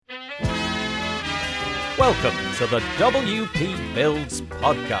Welcome to the WP Builds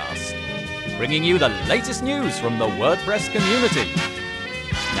podcast, bringing you the latest news from the WordPress community.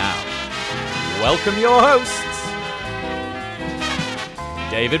 Now, welcome your hosts,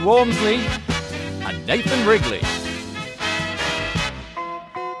 David Wormsley and Nathan Wrigley.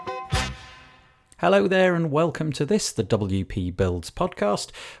 Hello there and welcome to this, the WP Builds podcast.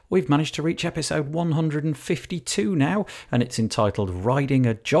 We've managed to reach episode 152 now, and it's entitled Riding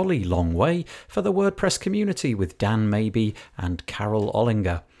a Jolly Long Way for the WordPress Community with Dan Maby and Carole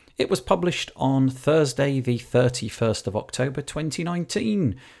Olinger. It was published on Thursday the 31st of October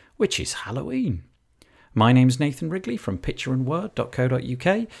 2019, which is Halloween. My name's Nathan Wrigley from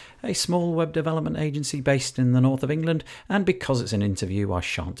pictureandword.co.uk, a small web development agency based in the north of England, and because it's an interview, I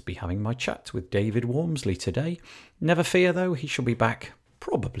shan't be having my chat with David Wormsley today. Never fear though, he shall be back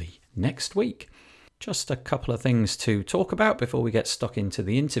probably next week. Just a couple of things to talk about before we get stuck into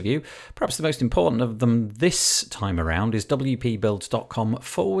the interview. Perhaps the most important of them this time around is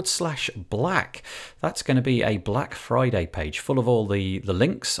wpbuilds.com/black. That's going to be a Black Friday page full of all the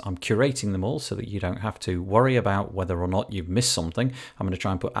links. I'm curating them all so that you don't have to worry about whether or not you've missed something. I'm going to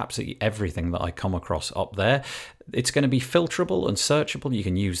try and put absolutely everything that I come across up there. It's going to be filterable and searchable. You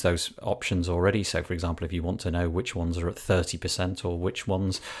can use those options already. So, for example, if you want to know which ones are at 30% or which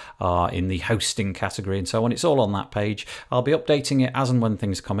ones are in the hosting category and so on, it's all on that page. I'll be updating it as and when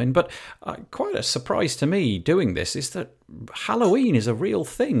things come in. But quite a surprise to me doing this is that Halloween is a real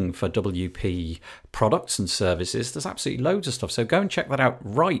thing for WP products and services. There's absolutely loads of stuff. So go and check that out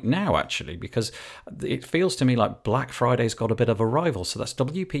right now, actually, because it feels to me like Black Friday's got a bit of a rival. So that's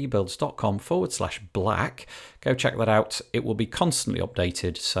wpbuilds.com/black. Go check that out. It will be constantly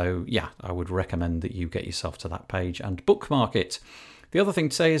updated. So yeah, I would recommend that you get yourself to that page and bookmark it. The other thing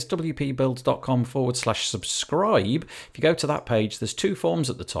to say is wpbuilds.com/subscribe. If you go to that page, there's two forms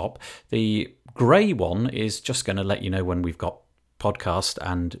at the top. The grey one is just going to let you know when we've got podcast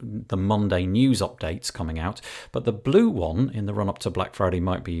and the Monday news updates coming out, but the blue one in the run up to Black Friday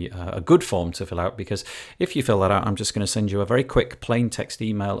might be a good form to fill out, because if you fill that out, I'm just going to send you a very quick plain text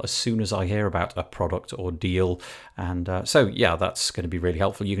email as soon as I hear about a product or deal. And so yeah, that's going to be really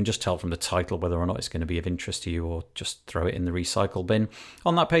helpful. You can just tell from the title whether or not it's going to be of interest to you, or just throw it in the recycle bin.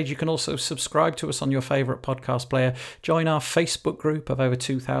 On that page, you can also subscribe to us on your favourite podcast player. Join our Facebook group of over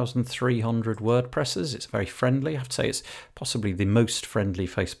 2,300 WordPressers. It's very friendly. I have to say it's possibly the most friendly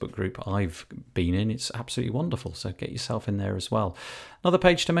Facebook group I've been in. It's absolutely wonderful, so get yourself in there as well. Another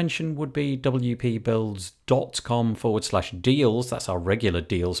page to mention would be wpbuilds.com/deals. That's our regular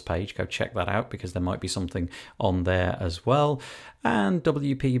deals page. Go check that out, because there might be something on there as well. And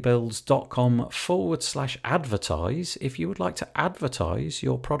wpbuilds.com/advertise if you would like to advertise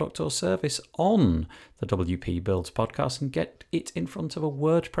your product or service on the WP Builds podcast and get it in front of a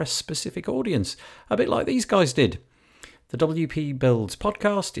WordPress specific audience, a bit like these guys did. The WP Builds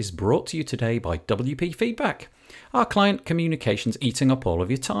podcast is brought to you today by WP Feedback. Are client communications eating up all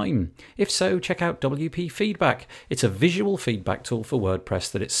of your time? If so, check out WP Feedback. It's a visual feedback tool for WordPress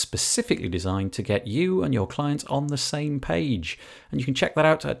that it's specifically designed to get you and your clients on the same page. And you can check that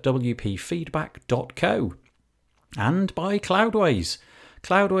out at wpfeedback.co. And by Cloudways.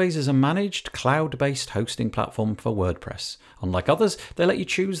 Cloudways is a managed, cloud-based hosting platform for WordPress. Unlike others, they let you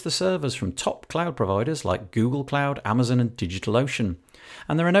choose the servers from top cloud providers like Google Cloud, Amazon and DigitalOcean.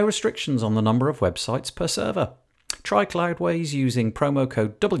 And there are no restrictions on the number of websites per server. Try Cloudways using promo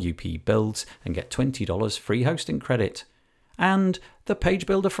code WPBuilds and get $20 free hosting credit. And the Page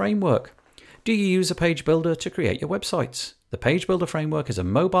Builder Framework. Do you use a page builder to create your websites? The Page Builder Framework is a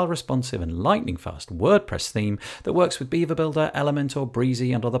mobile responsive and lightning fast WordPress theme that works with Beaver Builder, Elementor,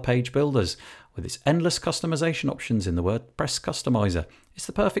 Breezy and other page builders. With its endless customization options in the WordPress customizer, it's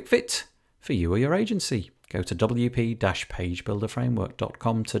the perfect fit for you or your agency. Go to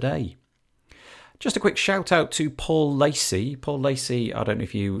wp-pagebuilderframework.com today. Just a quick shout out to Paul Lacey. Paul Lacey, I don't know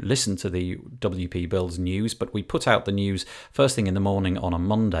if you listen to the WP Builds news, but we put out the news first thing in the morning on a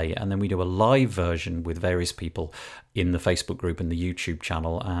Monday, and then we do a live version with various people in the Facebook group and the YouTube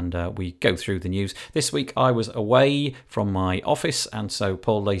channel, and we go through the news. This week I was away from my office, and so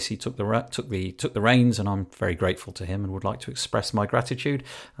Paul Lacey took the reins, and I'm very grateful to him and would like to express my gratitude.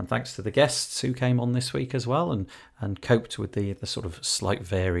 And thanks to the guests who came on this week as well and coped with the sort of slight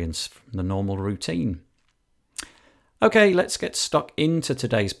variance from the normal routine. Okay, let's get stuck into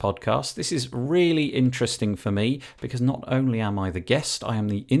today's podcast. This is really interesting for me because not only am I the guest, I am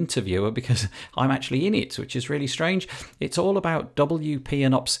the interviewer because I'm actually in it, which is really strange. It's all about WP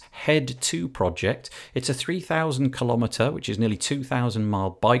and Up's Head 2 project. It's a 3,000 kilometre, which is nearly 2,000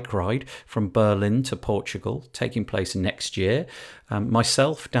 mile bike ride from Berlin to Portugal, taking place next year.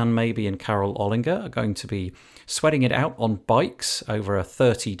 Myself, Dan Maby and Carole Olinger are going to be sweating it out on bikes over a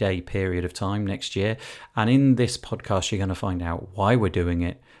 30-day period of time next year. And in this podcast, you're going to find out why we're doing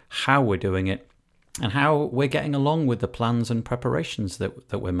it, how we're doing it, and how we're getting along with the plans and preparations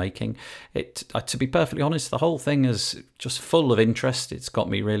that we're making. To be perfectly honest, the whole thing is just full of interest. It's got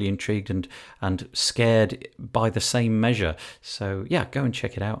me really intrigued and scared by the same measure. So yeah, go and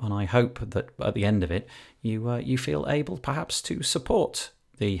check it out. And I hope that at the end of it, you feel able perhaps to support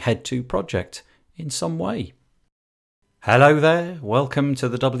the Head 2 project in some way. Hello there. Welcome to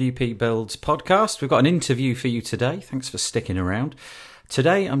the WP Builds podcast. We've got an interview for you today. Thanks for sticking around.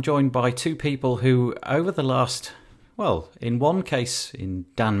 Today, I'm joined by two people who, over the last, in one case, in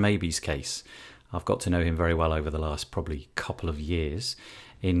Dan Maby's case, I've got to know him very well over the last probably couple of years.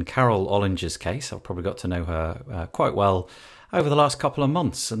 In Carole Olinger's case, I've probably got to know her quite well over the last couple of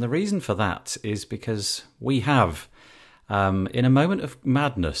months. And the reason for that is because we have, in a moment of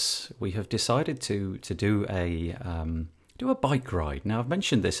madness, we have decided to do a bike ride. Now, I've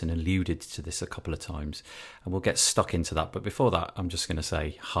mentioned this and alluded to this a couple of times, and we'll get stuck into that. But before that, I'm just going to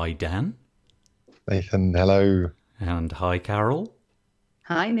say hi, Dan. Nathan, hello. And hi, Carole.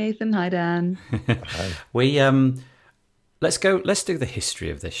 Hi, Nathan. Hi, Dan. Hi. Let's do the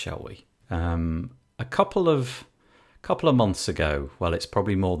history of this, shall we? A couple of months ago, well, it's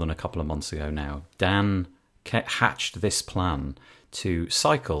probably more than a couple of months ago now, Dan hatched this plan to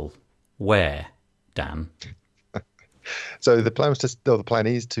cycle where, Dan? So the plan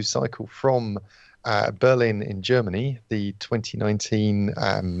is to cycle from Berlin in Germany, the 2019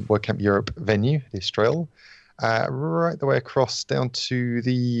 WordCamp Europe venue, the Estrel, right the way across down to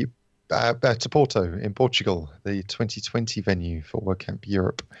to Porto in Portugal, the 2020 venue for WordCamp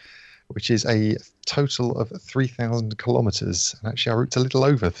Europe, which is a total of 3,000 kilometres. And actually, our route's a little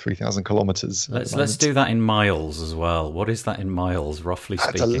over 3,000 kilometres. Let's do that in miles as well. What is that in miles, roughly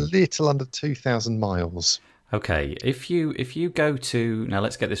speaking? It's a little under 2,000 miles. Okay, if you go to, now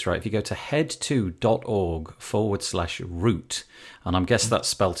let's get this right, if you go to head2.org/route, and I'm guessing that's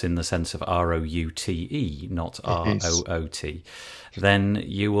spelt in the sense of ROUTE, not ROOT, then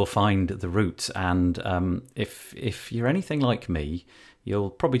you will find the route. And if you're anything like me,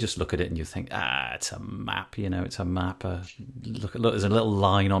 you'll probably just look at it and you think, it's a map, it's a map. Look, there's a little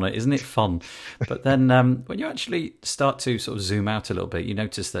line on it. Isn't it fun? But then when you actually start to sort of zoom out a little bit, you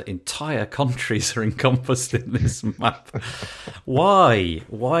notice that entire countries are encompassed in this map. Why?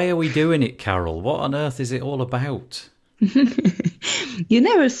 Why are we doing it, Carole? What on earth is it all about? You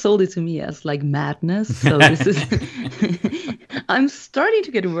never sold it to me as like madness, so this is. I'm starting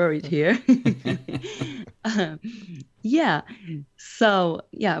to get worried here.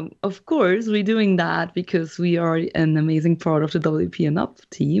 Of course, we're doing that because we are an amazing part of the WP and Up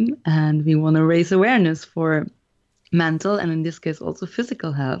team, and we want to raise awareness for mental and in this case also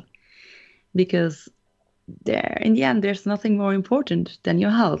physical health, because in the end there's nothing more important than your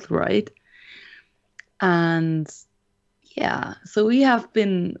health, right? And so we have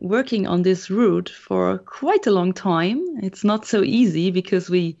been working on this route for quite a long time. It's not so easy because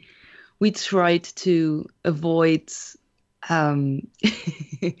we tried to avoid the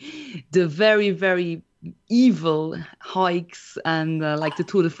very, very evil hikes and like the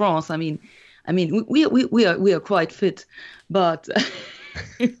Tour de France. I mean, we are quite fit, but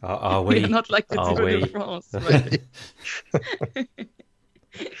are we? We're not like the Tour de France. Right?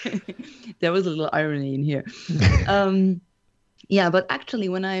 There was a little irony in here. But actually,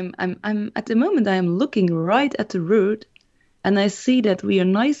 when I'm at the moment, I am looking right at the route, and I see that we are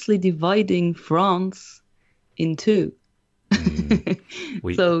nicely dividing France in two.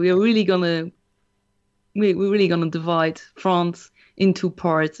 So we're really gonna divide France in two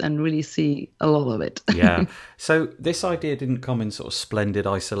parts and really see a lot of it. Yeah. So this idea didn't come in sort of splendid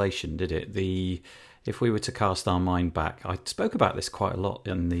isolation, did it? If we were to cast our mind back, I spoke about this quite a lot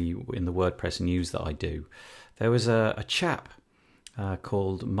in the WordPress news that I do. There was a chap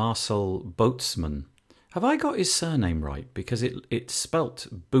called Marcel Bootsman. Have I got his surname right? Because it's spelt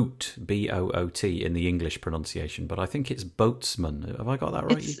Boot, Boot, in the English pronunciation, but I think it's Boatsman. Have I got that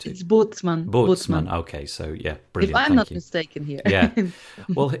right? It's Bootsman. Bootsman. Okay, so yeah, brilliant. If I'm not mistaken here. Yeah.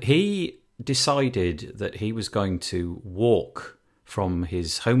 Well, he decided that he was going to walk from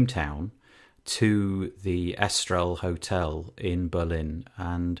his hometown to the Estrel Hotel in Berlin.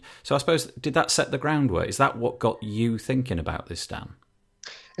 And so I suppose, did that set the groundwork? Is that what got you thinking about this, Dan?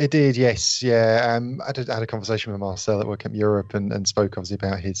 It did, yes. Yeah, I had a conversation with Marcel at WordCamp Europe and spoke obviously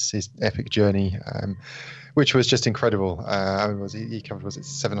about his epic journey, which was just incredible. He covered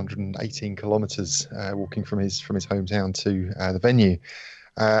 718 kilometres walking from his hometown to the venue,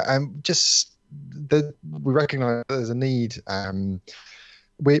 and just we recognise there's a need.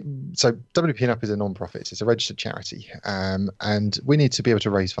 So WP Up is a non-profit. It's a registered charity, and we need to be able to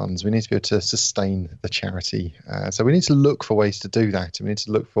raise funds. We need to be able to sustain the charity. So we need to look for ways to do that. We need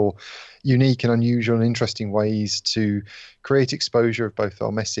to look for unique and unusual and interesting ways to create exposure of both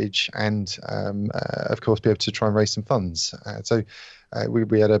our message and, of course, be able to try and raise some funds. So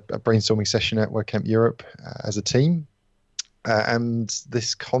we had a brainstorming session at WordCamp Europe as a team. And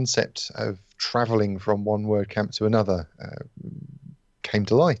this concept of traveling from one WordCamp to another came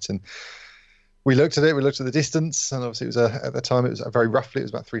to light, and we looked at it. We looked at the distance, and obviously it was at the time it was very roughly, it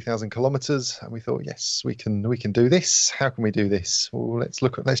was about 3,000 kilometers, and we thought, yes, we can do this. How can we do this? Well,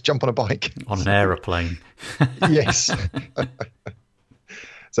 let's jump on a bike, on an aeroplane. Yes.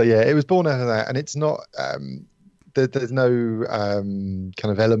 So yeah, it was born out of that, and it's not there's no kind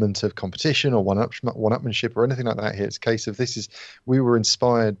of element of competition or one-upmanship or anything like that here. It's a case of we were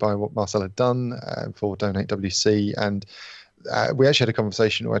inspired by what Marcel had done for Donate WC, and we actually had a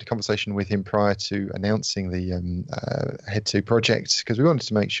conversation with him prior to announcing the Head 2 project, because we wanted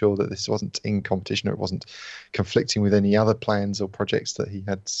to make sure that this wasn't in competition or it wasn't conflicting with any other plans or projects that he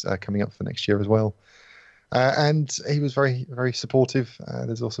had coming up for next year as well. And he was very, very supportive.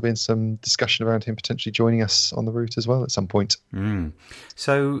 There's also been some discussion around him potentially joining us on the route as well at some point.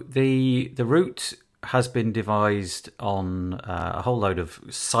 So the route has been devised on a whole load of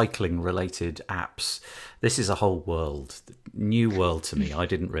cycling-related apps. This is a whole world, new world to me. I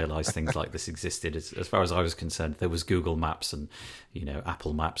didn't realise things like this existed. As far as I was concerned, there was Google Maps and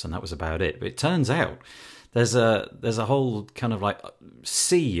Apple Maps, and that was about it. But it turns out there's a whole kind of like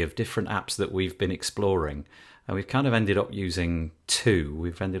sea of different apps that we've been exploring, and we've kind of ended up using two.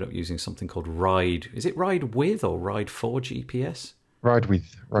 We've ended up using something called Ride. Is it Ride With or Ride For GPS? Ride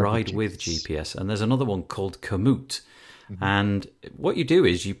with GPS. And there's another one called Komoot. Mm-hmm. And what you do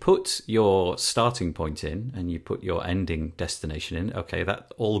is you put your starting point in and you put your ending destination in. Okay,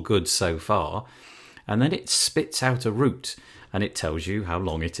 that's all good so far. And then it spits out a route and it tells you how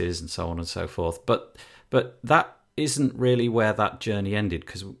long it is and so on and so forth. But that isn't really where that journey ended,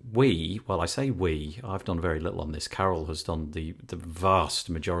 because I've done very little on this. Carole has done the vast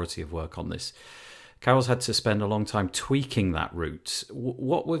majority of work on this. Carole's had to spend a long time tweaking that route.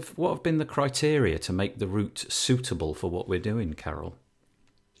 What have been the criteria to make the route suitable for what we're doing, Carole?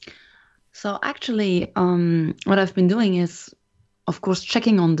 So actually, what I've been doing is, of course,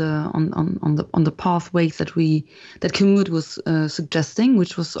 checking on the pathways that Komoot was suggesting,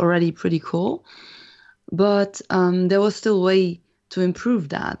 which was already pretty cool. But there was still a way to improve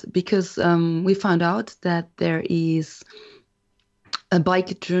that, because we found out that there is a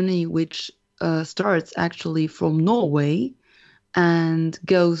bike journey which starts actually from Norway and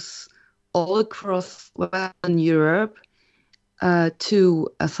goes all across Western Europe to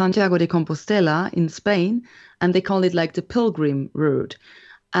Santiago de Compostela in Spain, and they call it like the pilgrim route.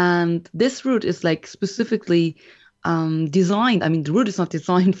 And this route is like specifically designed. I mean, the route is not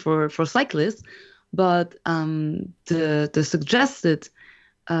designed for cyclists, but the suggested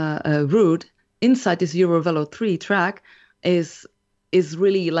route inside this Eurovelo 3 track is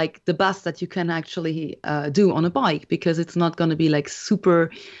really like the best that you can actually do on a bike, because it's not going to be like super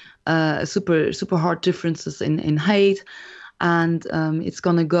hard differences in height, and it's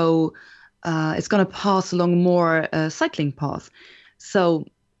going to pass along more cycling paths. So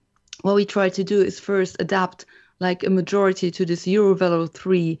what we try to do is first adapt like a majority to this Eurovelo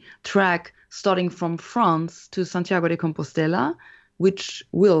 3 track starting from France to Santiago de Compostela, which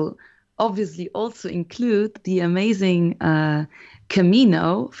will obviously also include the amazing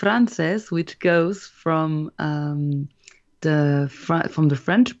Camino Frances, which goes from the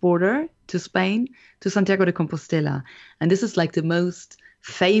French border to Spain to Santiago de Compostela. And this is like the most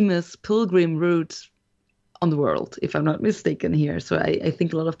famous pilgrim route on the world, if I'm not mistaken here. So I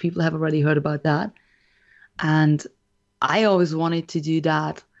think a lot of people have already heard about that. And I always wanted to do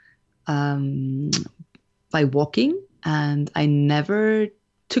that by walking, and I never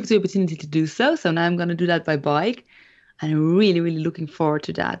took the opportunity to do so. So now I'm going to do that by bike. And I'm really, really looking forward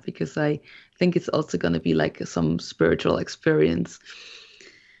to that, because I think it's also going to be like some spiritual experience.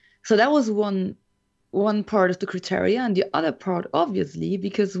 So that was one part of the criteria. And the other part, obviously,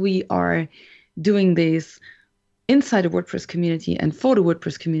 because we are doing this inside the WordPress community and for the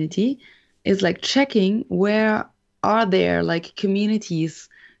WordPress community, is like checking where are there like communities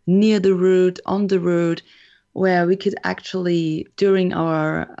near the route, on the route, where we could actually during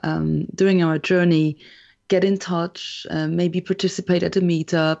our journey get in touch, maybe participate at a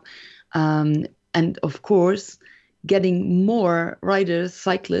meetup, and of course getting more riders,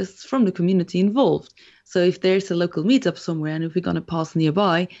 cyclists from the community involved. So if there's a local meetup somewhere and if we're going to pass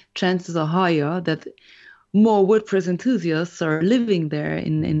nearby, chances are higher that more WordPress enthusiasts are living there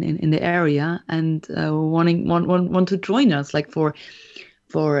in the area and want to join us, like for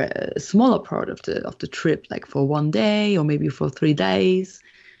a smaller part of the trip, like for one day or maybe for 3 days.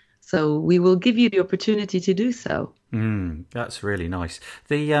 So we will give you the opportunity to do so. That's really nice.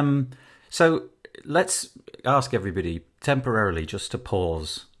 So let's ask everybody temporarily just to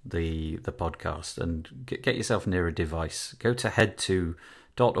pause the podcast and get yourself near a device. Go to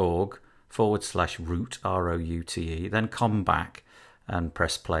headto.org/route, ROUTE, then come back and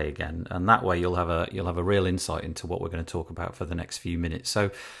press play again, and that way you'll have a real insight into what we're going to talk about for the next few minutes.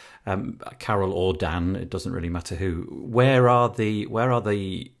 So Carole or Dan, it doesn't really matter who, where are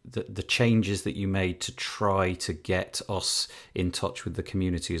the changes that you made to try to get us in touch with the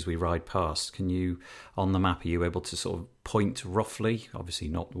community as we ride past? Can you, on the map, are you able to sort of point roughly, obviously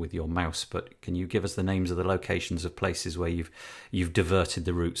not with your mouse, but can you give us the names of the locations of places where you've diverted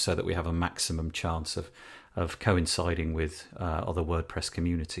the route so that we have a maximum chance of coinciding with other WordPress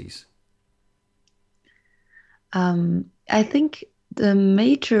communities? I think the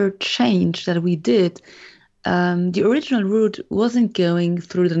major change that we did, the original route wasn't going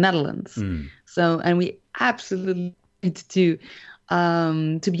through the Netherlands. So, and we absolutely needed to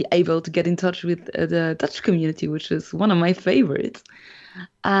be able to get in touch with the Dutch community, which is one of my favorites.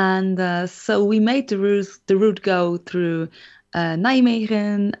 And so we made the route go through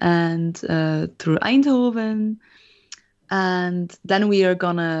Nijmegen and through Eindhoven, and then we are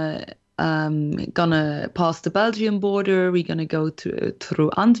gonna pass the Belgian border. We're gonna go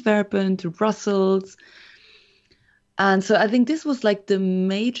through Antwerpen to Brussels, and so I think this was like the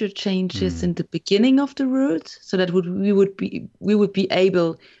major changes in the beginning of the route, so that we would be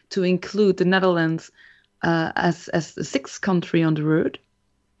able to include the Netherlands as the sixth country on the route.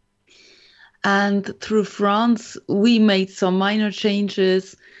 And through France, we made some minor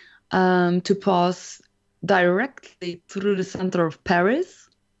changes to pass directly through the center of Paris,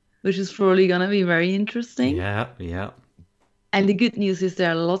 which is probably going to be very interesting. Yeah. And the good news is there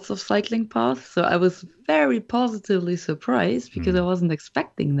are lots of cycling paths. So I was very positively surprised because I wasn't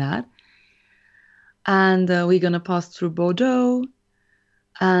expecting that. And we're going to pass through Bordeaux.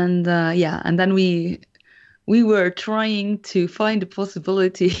 And and then we were trying to find a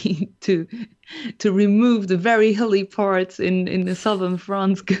possibility to remove the very hilly parts in the southern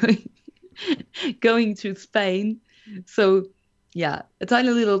France going to Spain. So yeah, a tiny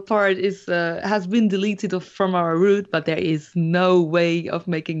little part has been deleted from our route, but there is no way of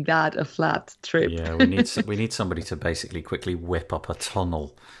making that a flat trip. Yeah, we need somebody to basically quickly whip up a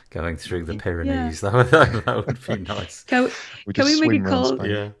tunnel going through the Pyrenees. Yeah. That would be nice. Can we make a call?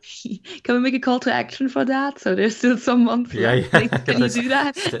 Yeah. Can we make a call to action for that? So there's still some months left. Can you do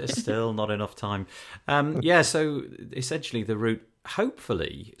that? Still not enough time. So essentially the route,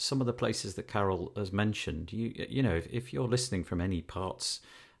 hopefully some of the places that Carole has mentioned, you know, if you're listening from any parts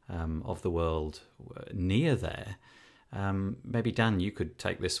of the world near there, maybe Dan, you could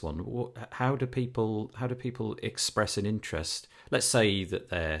take this one. How do people express an interest? Let's say that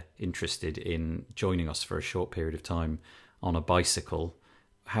they're interested in joining us for a short period of time on a bicycle.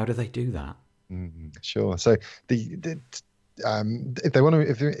 How do they do that? Sure. So if they want to,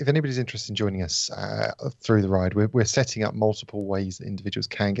 if anybody's interested in joining us through the ride, we're setting up multiple ways that individuals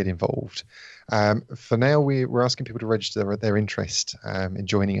can get involved. For now, we're asking people to register their interest in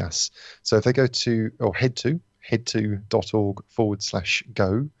joining us. So if they go to or head to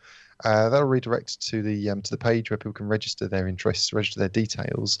headto.org/go, that'll redirect to the page where people can register their interests, register their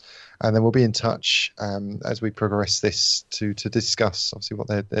details, and then we'll be in touch as we progress this to discuss obviously what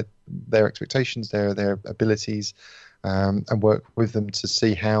their expectations, their abilities. And work with them to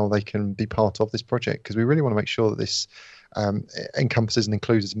see how they can be part of this project, because we really want to make sure that this encompasses and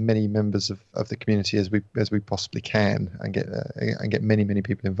includes as many members of the community as we possibly can, and get many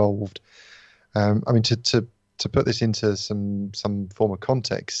people involved. I mean, to put this into some form of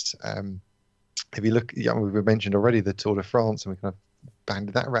context, if you look, we mentioned already the Tour de France, and we kind of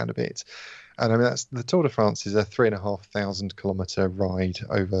banded that around a bit. And I mean, the Tour de France is a 3,500 kilometer ride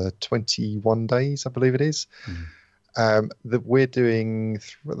over 21 days, I believe it is. That we're doing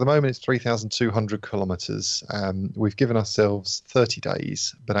at the moment, it's 3,200 kilometers. We've given ourselves 30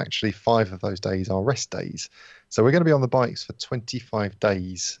 days, but actually 5 of those days are rest days. So we're going to be on the bikes for 25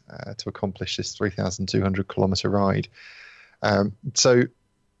 days to accomplish this 3,200 kilometer ride. So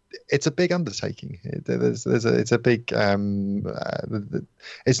it's a big undertaking. It's a big.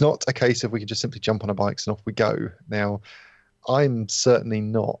 It's not a case of we can just simply jump on our bikes and off we go. Now, I'm certainly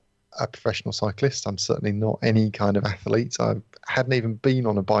not a professional cyclist. I'm certainly not any kind of athlete. I hadn't even been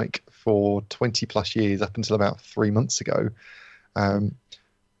on a bike for 20 plus years up until about 3 months ago.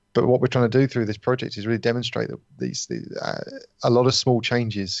 But what we're trying to do through this project is really demonstrate that a lot of small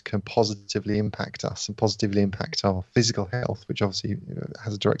changes can positively impact us and positively impact our physical health, which obviously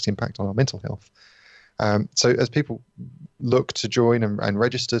has a direct impact on our mental health. So as people look to join and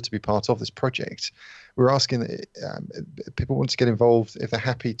register to be part of this project, we're asking that people want to get involved if they're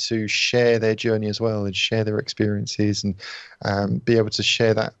happy to share their journey as well and share their experiences and be able to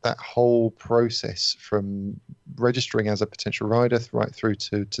share that whole process from registering as a potential rider right through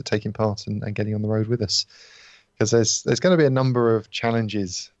to taking part and getting on the road with us. Because there's going to be a number of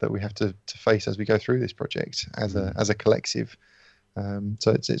challenges that we have to face as we go through this project as a collective.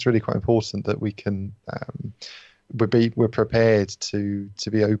 So it's really quite important that we can we're prepared to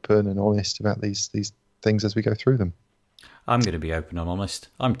be open and honest about these things as we go through them. I'm going to be open and honest.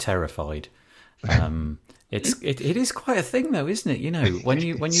 I'm terrified. It is quite a thing, though, isn't it? You know, when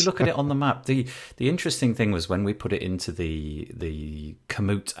you look at it on the map, the interesting thing was when we put it into the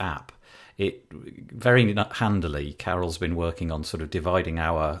Komoot app. It very handily, Carole's been working on sort of dividing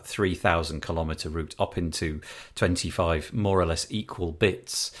our 3,000 kilometre route up into 25 more or less equal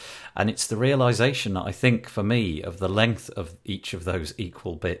bits. And it's the realisation that I think for me of the length of each of those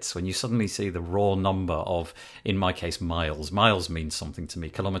equal bits, when you suddenly see the raw number of, in my case, miles. Miles means something to me.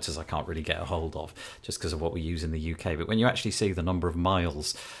 Kilometres I can't really get a hold of just because of what we use in the UK. But when you actually see the number of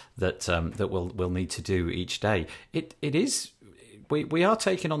miles that we'll need to do each day, it is... We are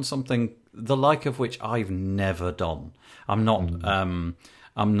taking on something the like of which I've never done. I'm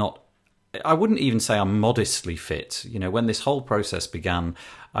not. I wouldn't even say I'm modestly fit. You know, when this whole process began,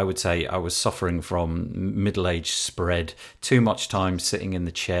 I would say I was suffering from middle-age spread, too much time sitting in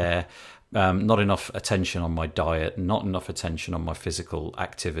the chair, not enough attention on my diet, not enough attention on my physical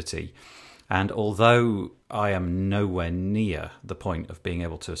activity. And although I am nowhere near the point of being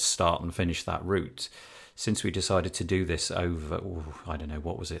able to start and finish that route, since we decided to do this over, I don't know,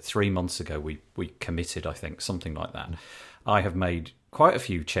 what was it, 3 months ago, we committed, I think, something like that. I have made quite a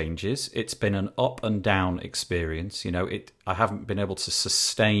few changes. It's been an up and down experience. You know, I haven't been able to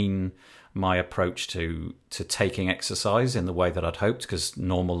sustain my approach to taking exercise in the way that I'd hoped because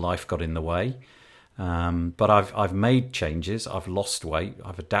normal life got in the way. But I've made changes. I've lost weight.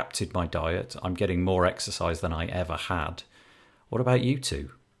 I've adapted my diet. I'm getting more exercise than I ever had. What about you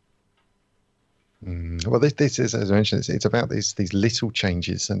two? Well, this is, as I mentioned, it's about these little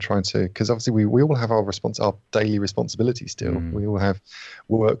changes and trying to, because obviously we all have our daily responsibilities still. We all have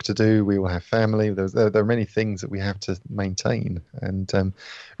work to do. We all have family. There are many things that we have to maintain. And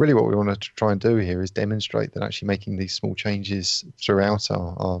really what we want to try and do here is demonstrate that actually making these small changes throughout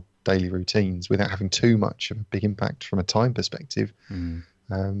our daily routines without having too much of a big impact from a time perspective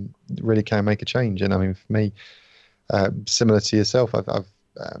really can make a change. And I mean, for me, similar to yourself,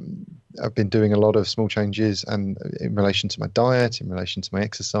 I've been doing a lot of small changes and in relation to my diet, in relation to my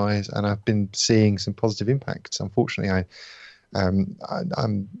exercise, and I've been seeing some positive impacts. Unfortunately,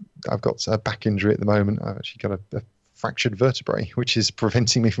 I've got a back injury at the moment. I've actually got a fractured vertebrae, which is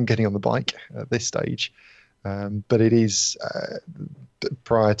preventing me from getting on the bike at this stage. But it is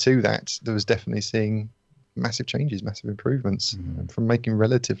prior to that, there was definitely seeing massive changes, massive improvements from making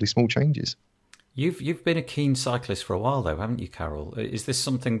relatively small changes. You've been a keen cyclist for a while, though, haven't you, Carole? Is this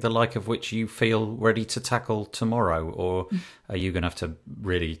something the like of which you feel ready to tackle tomorrow, or are you going to have to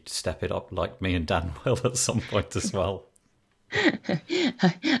really step it up like me and Dan will at some point as well?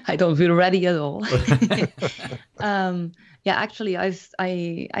 I don't feel ready at all. Yeah, actually,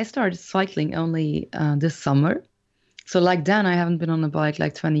 I started cycling only this summer. So like Dan, I haven't been on a bike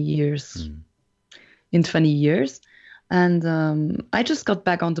like 20 years. In 20 years. And I just got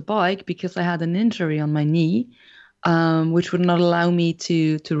back on the bike because I had an injury on my knee, which would not allow me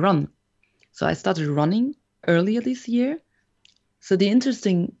to run. So I started running earlier this year. So the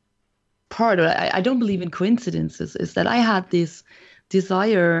interesting part, I don't believe in coincidences, is that I had this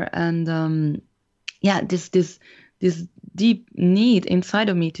desire and this deep need inside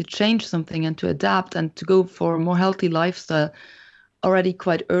of me to change something and to adapt and to go for a more healthy lifestyle already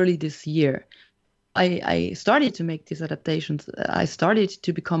quite early this year. I started to make these adaptations. I started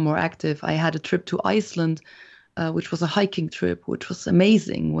to become more active. I had a trip to Iceland, which was a hiking trip, which was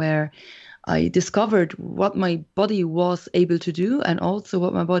amazing, where I discovered what my body was able to do and also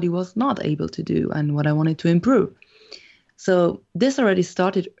what my body was not able to do and what I wanted to improve. So this already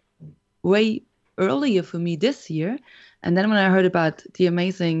started way earlier for me this year. And then when I heard about the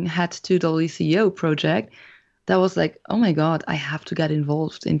amazing Head to WCO project, that was like, oh my God, I have to get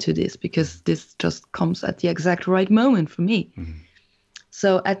involved into this because this just comes at the exact right moment for me.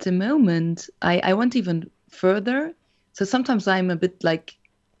 So at the moment, I went even further. So sometimes I'm a bit like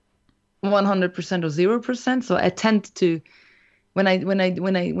 100% or 0%. So I tend to, when I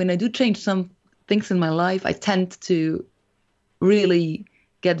do change some things in my life, I tend to really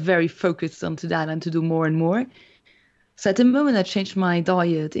get very focused onto that and to do more and more. So at the moment, I changed my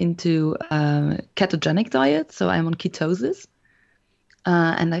diet into ketogenic diet. So I'm on ketosis,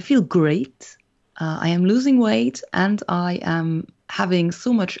 and I feel great. I am losing weight, and I am having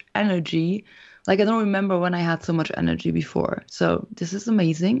so much energy. Like I don't remember when I had so much energy before. So this is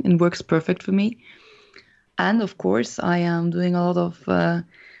amazing and works perfect for me. And of course, I am doing a lot of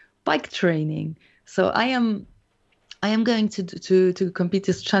bike training. So I am going to complete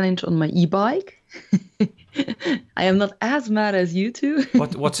this challenge on my e-bike. I am not as mad as you two.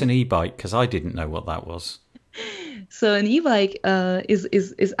 What's an e-bike? Because I didn't know what that was. So an e-bike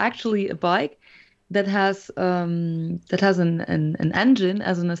is actually a bike that has an engine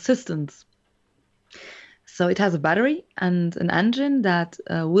as an assistance. So it has a battery and an engine that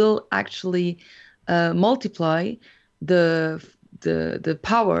will actually multiply the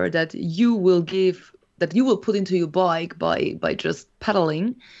power that you will put into your bike by just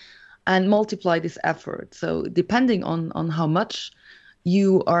pedaling, and multiply this effort. So depending on how much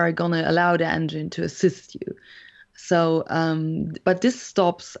you are gonna allow the engine to assist you. So, but this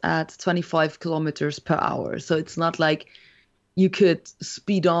stops at 25 kilometers per hour. So it's not like you could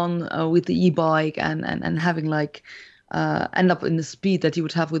speed on with the e-bike and having like end up in the speed that you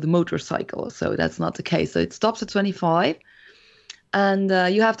would have with a motorcycle. So that's not the case. So it stops at 25. And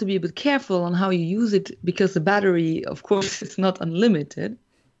you have to be a bit careful on how you use it, because the battery, of course, is not unlimited.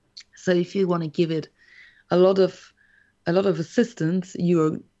 So if you want to give it a lot of assistance,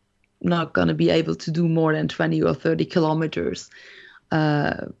 you're not going to be able to do more than 20 or 30 kilometers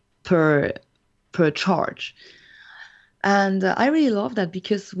per charge. And I really love that,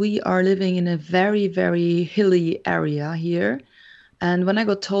 because we are living in a very, very hilly area here. And when I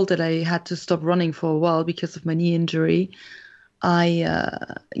got told that I had to stop running for a while because of my knee injury, I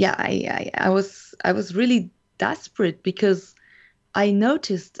was really desperate, because I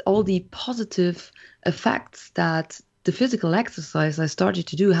noticed all the positive effects that the physical exercise I started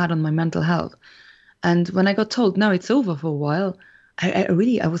to do had on my mental health. And when I got told, no, it's over for a while, I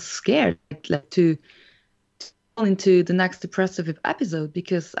was scared to fall into the next depressive episode,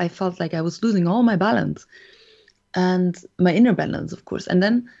 because I felt like I was losing all my balance and my inner balance, of course. And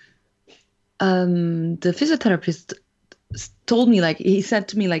then the physiotherapist told me, like, he said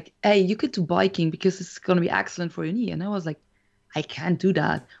to me, like, hey, you could do biking because it's going to be excellent for your knee. And I was like, I can't do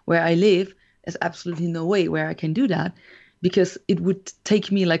that. Where I live, there's absolutely no way where I can do that, because it would take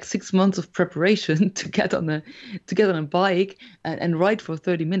me like 6 months of preparation to get on a bike and ride for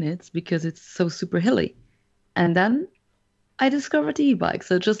 30 minutes, because it's so super hilly. And then I discovered the e-bike.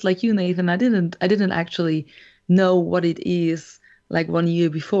 So just like you, Nathan, I didn't actually know what it is like 1 year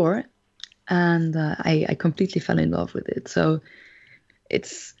before. And I completely fell in love with it. So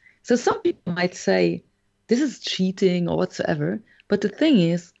some people might say this is cheating or whatsoever. But the thing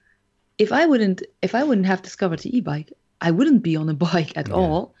is, if I wouldn't have discovered the e-bike, I wouldn't be on a bike at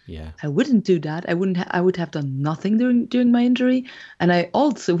all. Yeah. I wouldn't do that. I would have done nothing during my injury, and I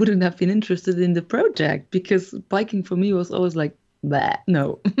also wouldn't have been interested in the project, because biking for me was always like, bleh,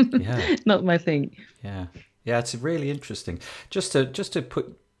 no, not my thing. Yeah, it's really interesting. Just to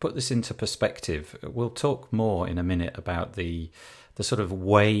put this into perspective, we'll talk more in a minute about the sort of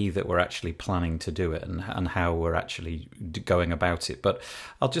way that we're actually planning to do it and how we're actually going about it. But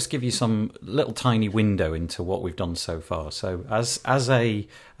I'll just give you some little tiny window into what we've done so far. So as a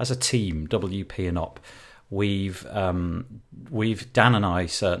team, WP and Op, we've Dan and I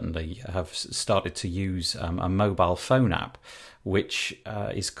certainly have started to use a mobile phone app, which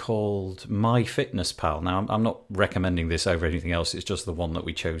is called MyFitnessPal. Now, I'm not recommending this over anything else. It's just the one that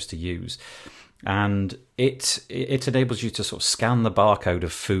we chose to use. And it enables you to sort of scan the barcode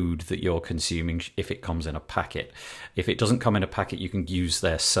of food that you're consuming if it comes in a packet. If it doesn't come in a packet, you can use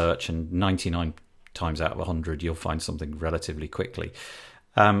their search, and 99 times out of 100, you'll find something relatively quickly.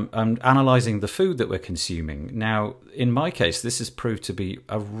 And analysing the food that we're consuming. Now, in my case, this has proved to be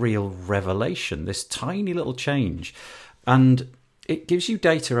a real revelation, this tiny little change. And it gives you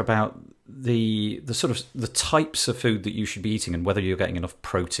data about the sort of the types of food that you should be eating and whether you're getting enough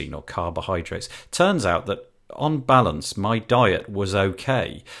protein or carbohydrates. Turns out that on balance, my diet was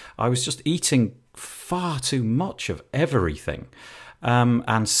okay. I was just eating far too much of everything and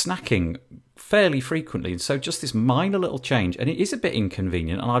snacking fairly frequently. And so just this minor little change, and it is a bit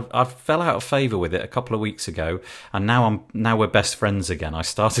inconvenient, and I fell out of favour with it a couple of weeks ago, and now we're best friends again. I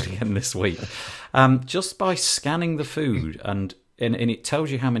started again this week. Just by scanning the food, and and it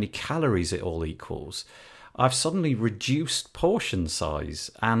tells you how many calories it all equals, I've suddenly reduced portion size.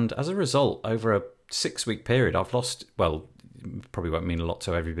 And as a result, over a 6-week period, I've lost, well, probably won't mean a lot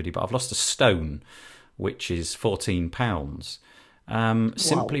to everybody, but I've lost a stone, which is 14 pounds,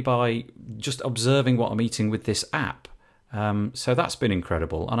 simply by just observing what I'm eating with this app. So that's been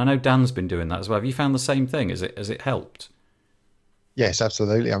incredible. And I know Dan's been doing that as well. Have you found the same thing? Has it helped? Yes,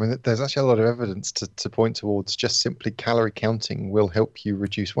 absolutely. I mean, there's actually a lot of evidence to point towards just simply calorie counting will help you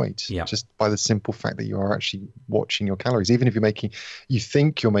reduce weight. Yeah. Just by the simple fact that you are actually watching your calories. Even if you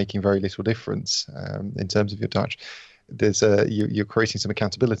think you're making very little difference in terms of your diet, there's you're creating some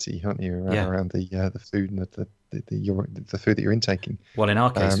accountability, aren't you, around the food and the food that you're intaking. Well, in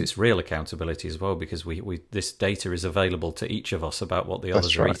our case, it's real accountability as well, because we this data is available to each of us about what the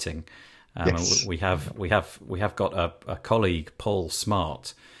others are eating. Yes. We have got a colleague, Paul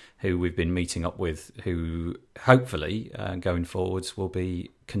Smart, who we've been meeting up with, who hopefully going forwards will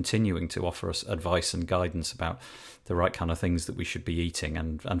be continuing to offer us advice and guidance about the right kind of things that we should be eating,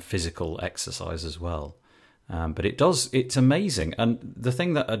 and physical exercise as well. But it's amazing. And the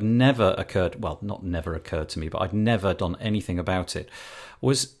thing that had never occurred, well, not never occurred to me, but I'd never done anything about it,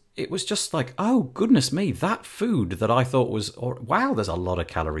 was it was just like, oh, goodness me, that food that I thought was, wow, there's a lot of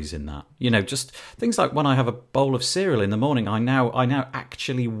calories in that. Just things like when I have a bowl of cereal in the morning, I now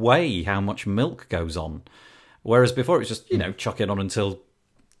actually weigh how much milk goes on. Whereas before it was just, chuck it on until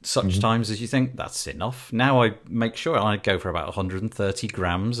such times as you think that's enough. Now I make sure I go for about 130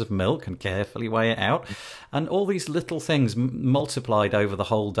 grams of milk and carefully weigh it out. And all these little things multiplied over the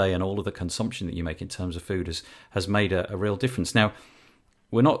whole day, and all of the consumption that you make in terms of food has made a real difference. Now,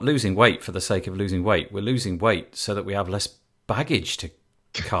 we're not losing weight for the sake of losing weight. We're losing weight so that we have less baggage to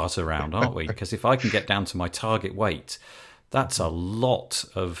cart around, aren't we? Because if I can get down to my target weight, that's a lot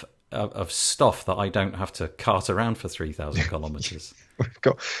of stuff that I don't have to cart around for 3,000 kilometres. We've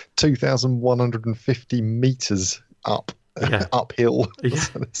got 2,150 meters uphill. Yeah.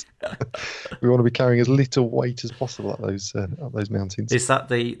 We want to be carrying as little weight as possible up those mountains. Is that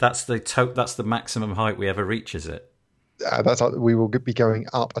that's the maximum height we ever reach? Is it? We will be going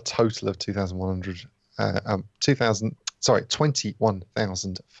up a total of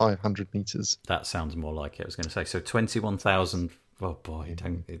 21,500 meters. That sounds more like it. I was going to say, so 21,000. Oh boy,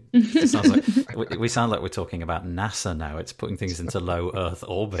 it sounds like we sound like we're talking about NASA now. It's putting things into low Earth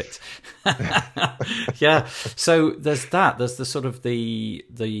orbit. Yeah. So there's that. There's the sort of the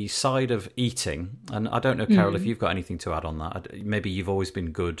side of eating, and I don't know, Carole, if you've got anything to add on that. Maybe you've always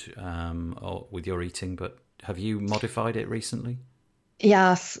been good with your eating, but have you modified it recently?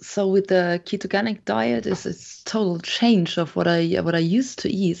 Yes. So with the ketogenic diet, it's a total change of what I used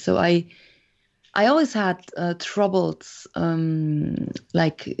to eat. So I always had troubles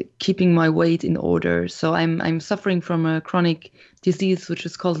like keeping my weight in order. So I'm suffering from a chronic disease which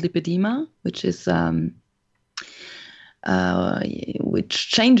is called lipedema, which is which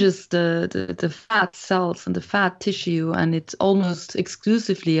changes the fat cells and the fat tissue, and it almost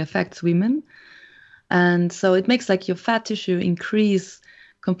exclusively affects women. And so it makes like your fat tissue increase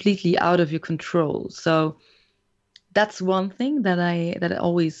completely out of your control. So that's one thing that I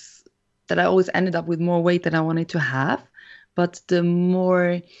always ended up with more weight than I wanted to have. But the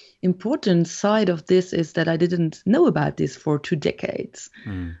more important side of this is that I didn't know about this for 2 decades.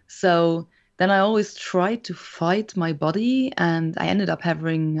 So then I always tried to fight my body, and I ended up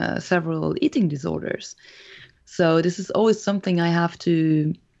having several eating disorders. So this is always something I have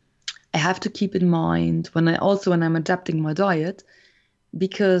to keep in mind when I'm adapting my diet,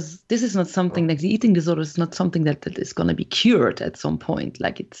 because this is not something like the eating disorder is not something that is going to be cured at some point.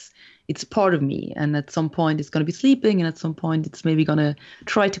 Like it's part of me, and at some point it's going to be sleeping, and at some point it's maybe going to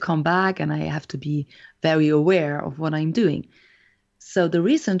try to come back, and I have to be very aware of what I'm doing. So the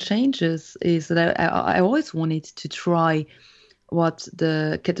recent changes is that I always wanted to try what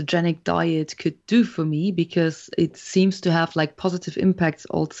the ketogenic diet could do for me, because it seems to have like positive impacts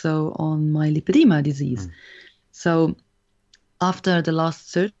also on my lipedema disease. So after the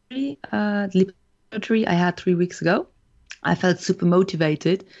last surgery, lipedema surgery I had 3 weeks ago, I felt super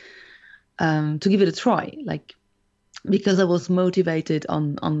motivated to give it a try, like because I was motivated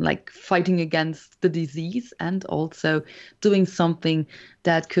on like fighting against the disease, and also doing something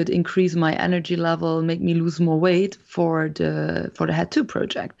that could increase my energy level, make me lose more weight for the Head 2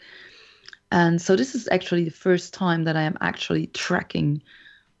 project. And so this is actually the first time that I am actually tracking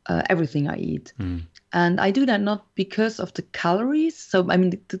everything I eat. And I do that not because of the calories. So I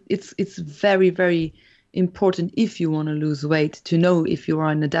mean, it's very, very important if you want to lose weight to know if you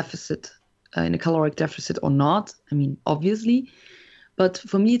are in a deficit, in a caloric deficit or not. I mean, obviously, but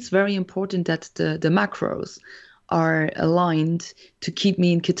for me, it's very important that the macros are aligned to keep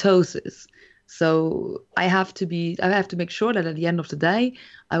me in ketosis. So I have to make sure that at the end of the day,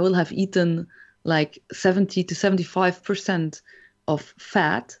 I will have eaten like 70 to 75% of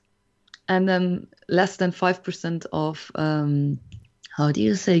fat, and then less than 5% of how do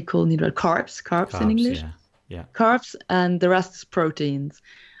you say carbs in English? Yeah. Carbs, and the rest is proteins.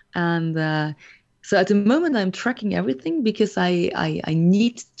 And so at the moment I'm tracking everything because I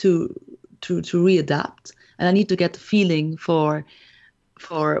need to readapt, and I need to get the feeling for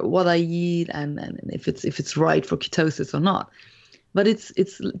what I eat, and if it's right for ketosis or not. But it's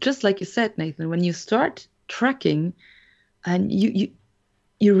just like you said, Nathan, when you start tracking, and you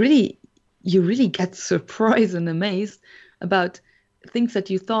really get surprised and amazed about things that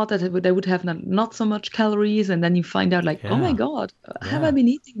you thought that they would have not so much calories, and then you find out like, oh my God, have I been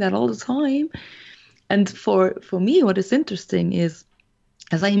eating that all the time? And for me, what is interesting is,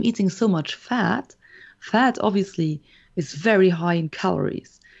 as I am eating so much fat obviously is very high in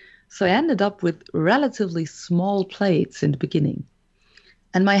calories. So I ended up with relatively small plates in the beginning.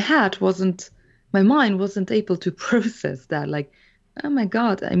 And my mind wasn't able to process that. Like, oh my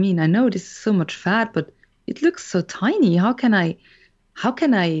God, I mean, I know this is so much fat, but it looks so tiny. How can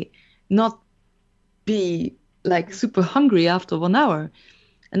I not be like super hungry after 1 hour?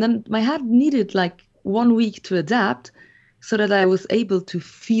 And then my head needed like 1 week to adapt, so that I was able to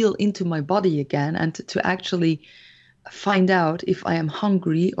feel into my body again, and to actually find out if I am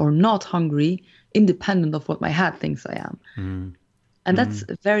hungry or not hungry, independent of what my head thinks I am. And that's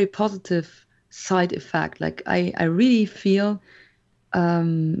a very positive side effect. Like I really feel,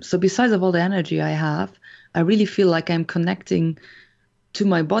 so besides of all the energy I have, I really feel like I'm connecting to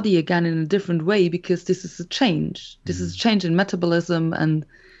my body again in a different way, because this is a change. This is a change in metabolism, and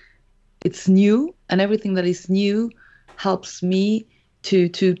it's new, and everything that is new helps me to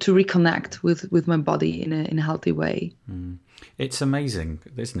reconnect with my body in a healthy way. It's amazing,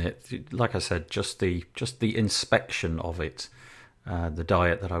 isn't it? Like I said, just the inspection of it, the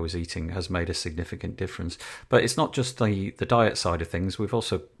diet that I was eating has made a significant difference. But it's not just the diet side of things. We've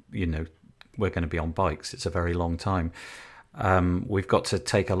also, we're going to be on bikes. It's a very long time. We've got to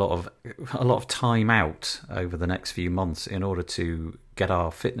take a lot of time out over the next few months in order to get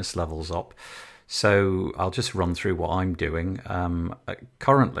our fitness levels up. So I'll just run through what I'm doing.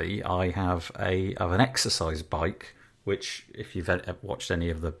 Currently, I have an exercise bike, which, if you've watched any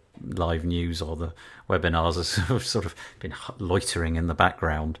of the live news or the webinars, has sort of been loitering in the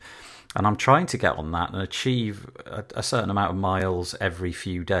background. And I'm trying to get on that and achieve a certain amount of miles every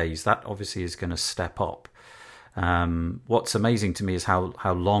few days. That obviously is going to step up. What's amazing to me is how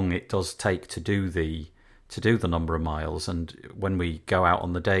long it does take to do the number of miles. And when we go out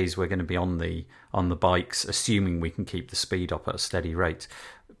on the days, we're going to be on the bikes, assuming we can keep the speed up at a steady rate,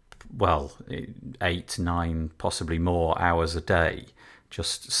 well, 8, 9, possibly more hours a day,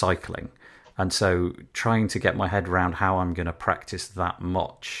 just cycling. And so trying to get my head around how I'm going to practice that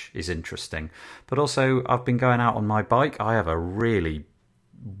much is interesting. But also, I've been going out on my bike. I have a really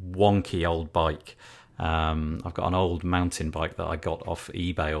wonky old bike. I've got an old mountain bike that I got off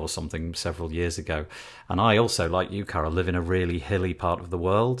eBay or something several years ago. And I also, like you, Carole, live in a really hilly part of the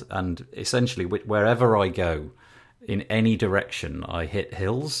world. And essentially, wherever I go, in any direction, I hit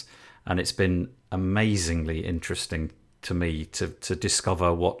hills. And it's been amazingly interesting to me to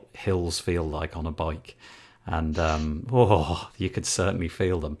discover what hills feel like on a bike. And you could certainly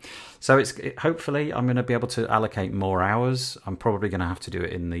feel them. So hopefully I'm going to be able to allocate more hours. I'm probably going to have to do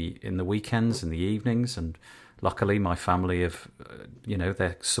it in the weekends, in the evenings, and luckily my family have,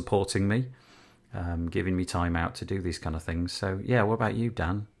 they're supporting me, giving me time out to do these kind of things. So yeah, what about you,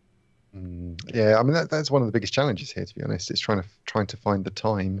 Dan? Yeah, I mean that's one of the biggest challenges here, to be honest. It's trying to find the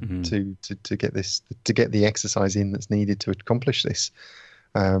time to get the exercise in that's needed to accomplish this.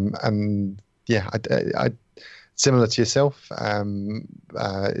 And yeah, I similar to yourself.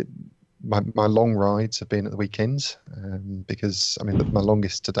 My long rides have been at the weekends, because I mean my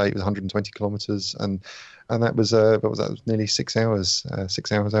longest to date was 120 kilometers, and that was what was that? Nearly 6 hours.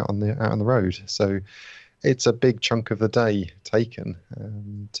 6 hours out on the road. So it's a big chunk of the day taken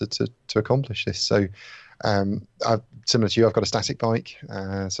to accomplish this. So similar to you, I've got a static bike,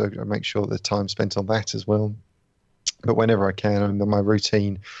 so I make sure the time spent on that as well. But whenever I can, I mean, my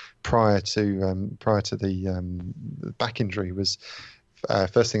routine prior to the back injury was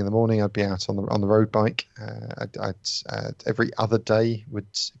first thing in the morning I'd be out on the road bike. I'd every other day would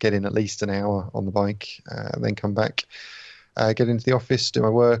get in at least an hour on the bike, and then come back, get into the office, do my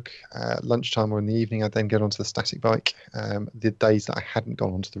work. Lunchtime or in the evening, I'd then get onto the static bike. The days that I hadn't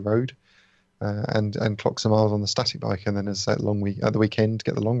gone onto the road, and clock some miles on the static bike, and then as that long week at the weekend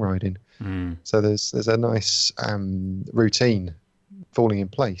get the long ride in. So there's a nice routine falling in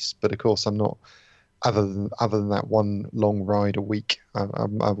place. But of course, I'm not other than that one long ride a week.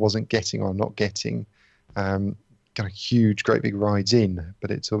 I wasn't getting, or I'm not getting kind of huge, great big rides in.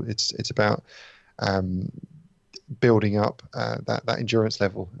 But it's about building up that endurance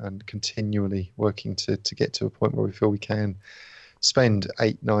level and continually working to get to a point where we feel we can spend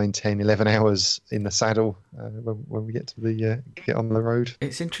 8, 9, 10, 11 hours in the saddle when we get to get on the road.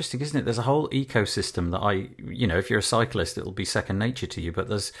 It's interesting, isn't it? There's a whole ecosystem that if you're a cyclist, it'll be second nature to you, but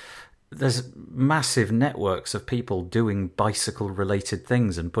there's massive networks of people doing bicycle related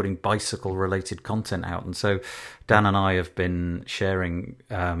things and putting bicycle related content out. And so Dan and I have been sharing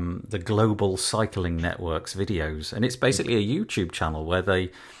the Global Cycling Network's videos, and it's basically a YouTube channel where they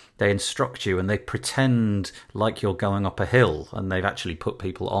instruct you and they pretend like you're going up a hill, and they've actually put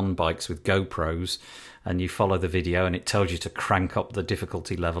people on bikes with GoPros, and you follow the video and it tells you to crank up the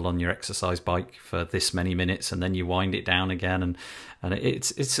difficulty level on your exercise bike for this many minutes, and then you wind it down again, and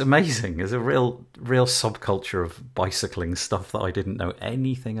it's amazing. There's a real subculture of bicycling stuff that I didn't know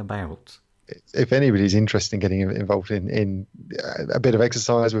anything about. If anybody's interested in getting involved in a bit of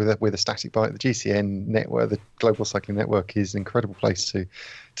exercise with a static bike, the GCN network, the Global Cycling Network, is an incredible place to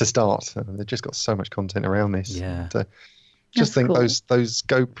start. They've just got so much content around this. Yeah. And, just think cool. those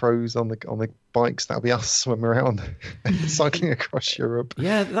GoPros on the bikes, that'll be us when we're out cycling across Europe.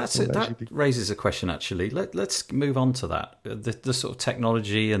 Yeah, that's it. That raises a question, actually. Let's move on to that. The sort of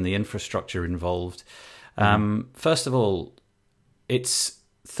technology and the infrastructure involved. First of all, it's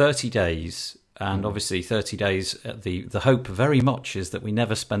 30 days, and obviously 30 days, the hope very much is that we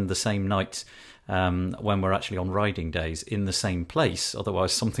never spend the same night when we're actually on riding days in the same place.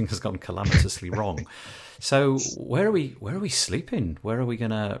 Otherwise, something has gone calamitously wrong. So where are we sleeping? Where are we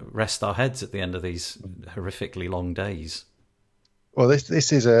going to rest our heads at the end of these horrifically long days? Well,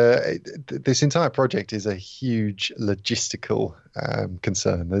 this entire project is a huge logistical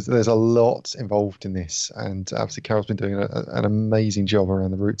concern. There's a lot involved in this, and obviously Carole's been doing an amazing job around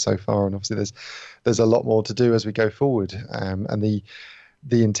the route so far, and obviously there's a lot more to do as we go forward. And the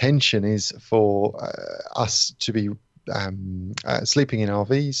intention is for us to be sleeping in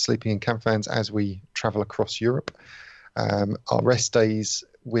RVs, sleeping in camp vans as we travel across Europe. Our rest days,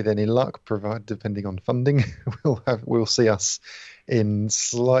 with any luck, depending on funding, we'll see us in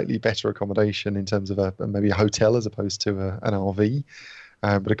slightly better accommodation in terms of maybe a hotel as opposed to an RV.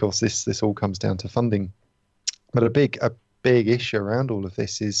 But of course, this all comes down to funding. But a big issue around all of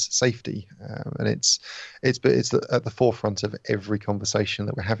this is safety, and it's at the forefront of every conversation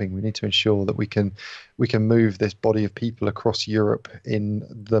that we're having. We need to ensure that we can move this body of people across Europe in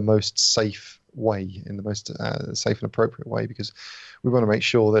the most safe way, in the most safe and appropriate way, because we want to make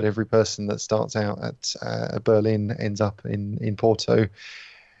sure that every person that starts out at Berlin ends up in Porto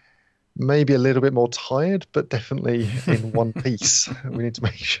maybe a little bit more tired, but definitely in one piece. We need to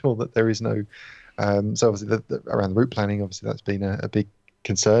make sure that there is no so obviously around the route planning, obviously that's been a big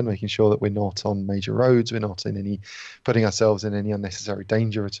concern, making sure that we're not on major roads, we're not putting ourselves in any unnecessary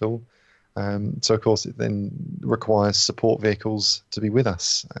danger at all. So of course it then requires support vehicles to be with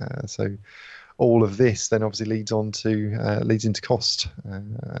us. So all of this then obviously leads into cost,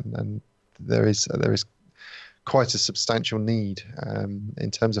 and there is quite a substantial need in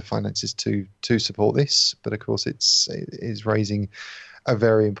terms of finances to support this. But of course it is raising a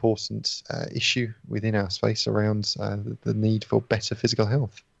very important issue within our space around the need for better physical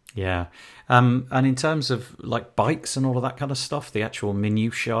health. Yeah. And in terms of like bikes and all of that kind of stuff, the actual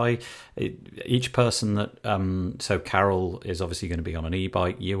minutiae, each person that, so Carole is obviously going to be on an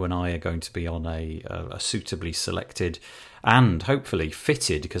e-bike. You and I are going to be on a suitably selected and hopefully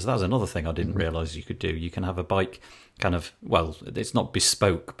fitted, because that's another thing I didn't realise you could do. You can have a bike kind of, well, it's not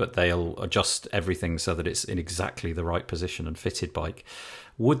bespoke, but they'll adjust everything so that it's in exactly the right position and fitted bike.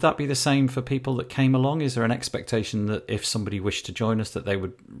 Would that be the same for people that came along? Is there an expectation that if somebody wished to join us, that they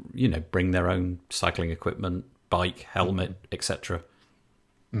would, bring their own cycling equipment, bike, helmet, etc.?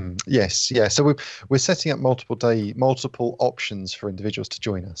 Yes, yeah. So we're setting up multiple options for individuals to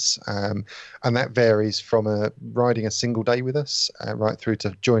join us, and that varies from riding a single day with us right through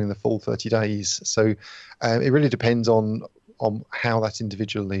to joining the full 30 days. So it really depends on how that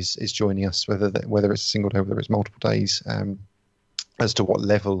individual is joining us, whether it's a single day, whether it's multiple days, as to what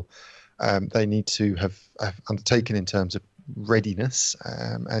level they need to have undertaken in terms of readiness.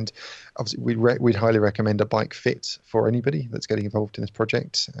 And obviously, we'd highly recommend a bike fit for anybody that's getting involved in this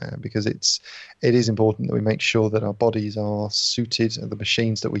project, because it is important that we make sure that our bodies are suited, and the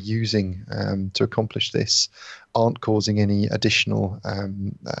machines that we're using to accomplish this aren't causing any additional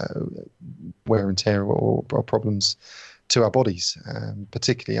wear and tear or problems to our bodies,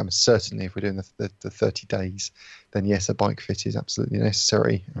 particularly, certainly if we're doing the 30 days, then yes, a bike fit is absolutely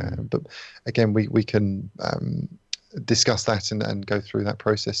necessary. But again, we can discuss that and go through that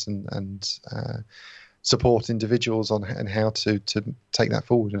process and support individuals on and how to take that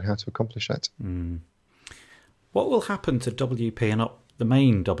forward and how to accomplish that. What will happen to WP and Up, the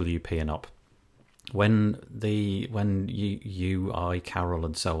main WP and Up, when you, I, Carol,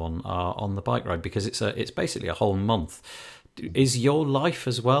 and so on are on the bike ride? Because it's basically a whole month. Is your life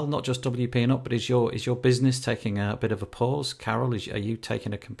as well, not just WP and Up, but is your business taking a bit of a pause? Carol, are you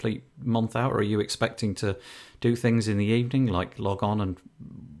taking a complete month out, or are you expecting to do things in the evening, like log on and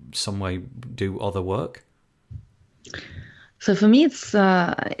some way do other work? So for me, it's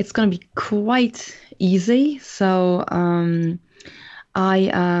going to be quite easy. So I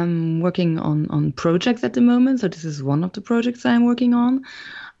am working on projects at the moment. So this is one of the projects I'm working on.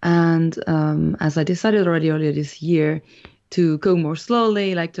 And as I decided already earlier this year to go more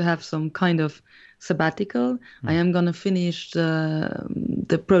slowly, like to have some kind of sabbatical, I am going to finish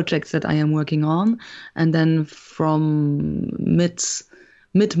the projects that I am working on. And then from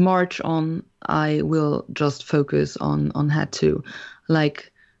mid-March on, I will just focus on Hat 2,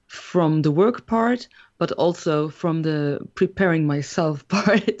 like from the work part, but also from the preparing myself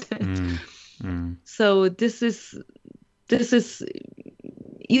part. So this is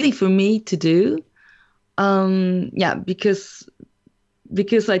easy for me to do. Because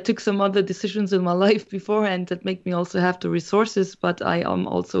I took some other decisions in my life beforehand that make me also have the resources, but I am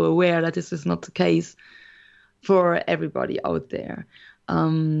also aware that this is not the case for everybody out there.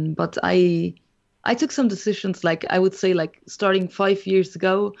 But I took some decisions, like I would say, like starting 5 years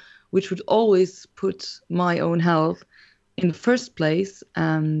ago, which would always put my own health in the first place.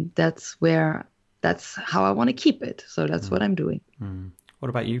 That's how I want to keep it. So that's what I'm doing. What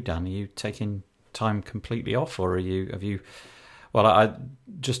about you, Dan? Are you taking time completely off, or have you? Well, I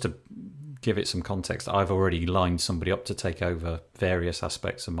just to give it some context, I've already lined somebody up to take over various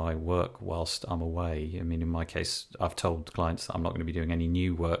aspects of my work whilst I'm away. I mean, in my case, I've told clients that I'm not going to be doing any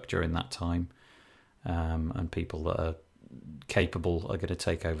new work during that time, and people that are capable are going to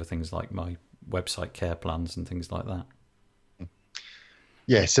take over things like my website care plans and things like that.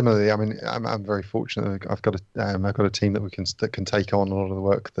 Yeah, similarly, I mean, I'm very fortunate. I've got a team that can take on a lot of the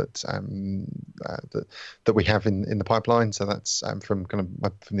work that we have in the pipeline. So that's from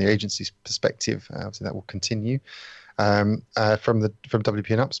the agency's perspective. Obviously, that will continue. From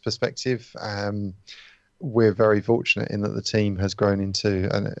WP and Up's perspective, we're very fortunate in that the team has grown into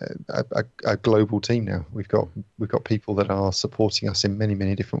a global team now. We've got people that are supporting us in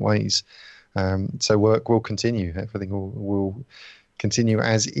many different ways. So work will continue. Everything will continue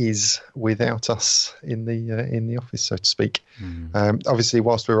as is without us in the office, so to speak. Obviously,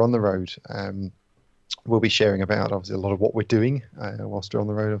 whilst we're on the road, we'll be sharing about obviously a lot of what we're doing whilst we're on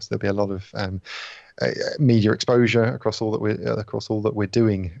the road. Obviously, there'll be a lot of media exposure across all that we're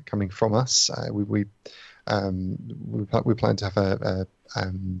doing coming from us. We plan to have a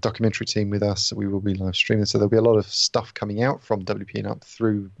documentary team with us. So we will be live streaming, so there'll be a lot of stuff coming out from WP and Up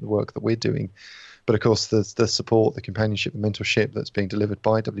through the work that we're doing. But of course, the support, the companionship, the mentorship that's being delivered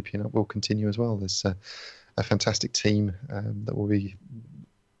by WP and Up will continue as well. There's a fantastic team that will be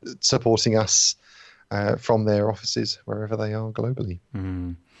supporting us from their offices wherever they are globally.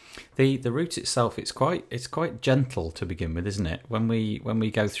 The route itself, it's quite gentle to begin with, isn't it? When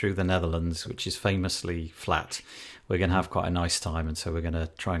we go through the Netherlands, which is famously flat, we're going to have quite a nice time, and so we're going to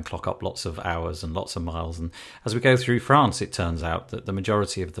try and clock up lots of hours and lots of miles. And as we go through France, it turns out that the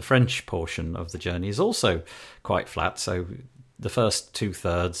majority of the French portion of the journey is also quite flat. So the first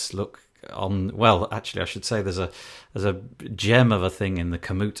 2/3 look on, well, actually I should say there's a gem of a thing in the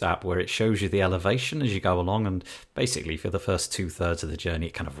Komoot app where it shows you the elevation as you go along, and basically for the first 2/3 of the journey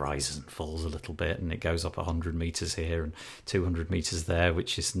it kind of rises and falls a little bit, and it goes up 100 meters here and 200 meters there,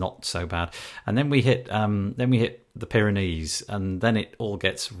 which is not so bad. And then we hit the Pyrenees, and then it all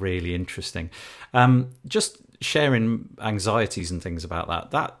gets really interesting. Just sharing anxieties and things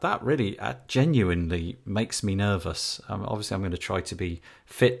about that really genuinely makes me nervous. Obviously I'm going to try to be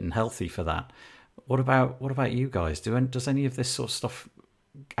fit and healthy for that. What about you guys? Does any of this sort of stuff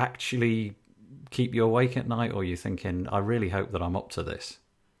actually keep you awake at night, or are you thinking, I really hope that I'm up to this?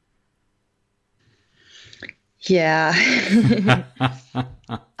 Yeah.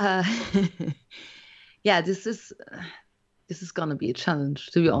 Yeah, this this is gonna be a challenge,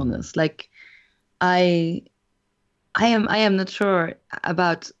 to be honest. Like, I am not sure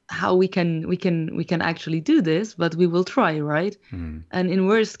about how we can actually do this, but we will try, right? And in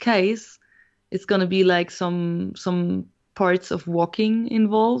worst case, it's gonna be like some parts of walking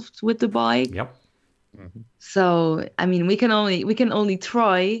involved with the bike. Yep. So I mean, we can only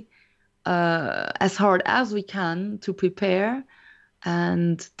try as hard as we can to prepare,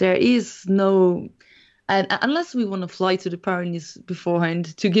 and there is no, and unless we want to fly to the Pyrenees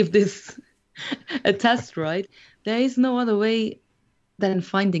beforehand to give this a test, right? There is no other way than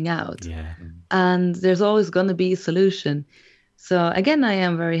finding out. Yeah. And there's always going to be a solution. So again, I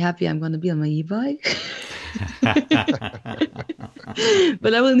am very happy I'm going to be on my e-bike.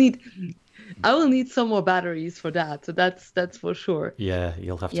 But I will need some more batteries for that. So that's for sure. Yeah,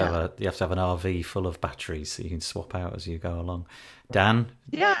 you'll have to have an RV full of batteries so you can swap out as you go along. Dan?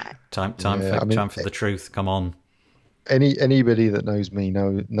 Yeah. Time for the truth. Come on. Anybody that knows me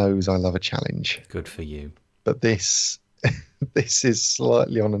knows I love a challenge. Good for you. But this is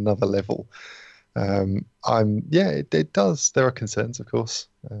slightly on another level. It does. There are concerns, of course.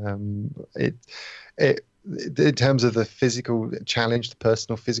 In terms of the physical challenge, the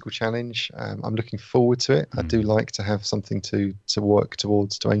personal physical challenge, I'm looking forward to it. I do like to have something to work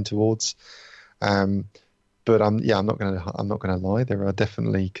towards, to aim towards. But I'm not going to lie. There are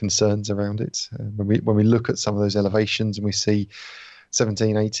definitely concerns around it. When we look at some of those elevations and we see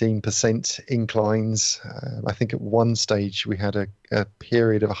 17-18% inclines, I think at one stage we had a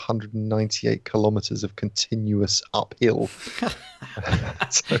period of 198 kilometers of continuous uphill.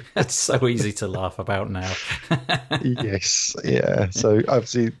 That's so easy to laugh about now. Yes, yeah. So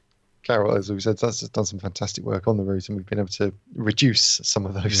obviously, Carole, as we said, has done some fantastic work on the route, and we've been able to reduce some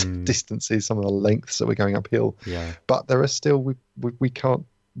of those distances, some of the lengths that we're going uphill. Yeah. But there are still we can't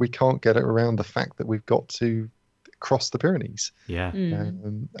get it around the fact that we've got to cross the Pyrenees. Yeah.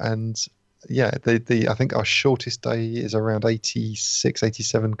 And yeah, I think our shortest day is around 86,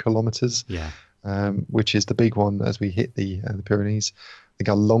 87 kilometers. Yeah. Which is the big one as we hit the Pyrenees. I think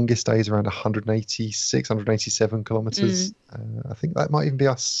our longest day is around 186, 187 kilometers. I think that might even be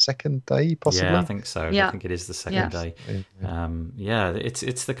our second day, possibly. Yeah, I think so. Yeah. I think it is the second day.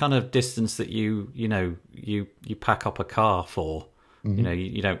 It's the kind of distance that you pack up a car for. Mm-hmm.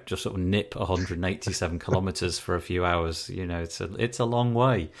 You don't just sort of nip 187 kilometers for a few hours. It's a long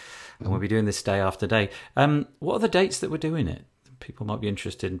way, and we'll be doing this day after day. What are the dates that we're doing it? People might be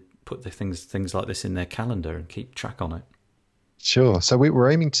interested in put the things like this in their calendar and keep track on it. Sure. So we're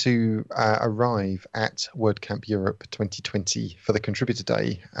aiming to arrive at WordCamp Europe 2020 for the Contributor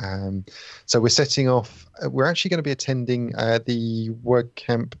Day. So we're setting off. We're actually going to be attending the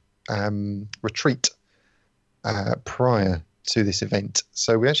WordCamp retreat prior to this event.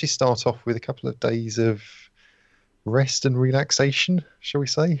 So we actually start off with a couple of days of rest and relaxation, shall we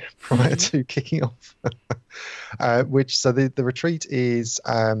say, prior to kicking off. The retreat is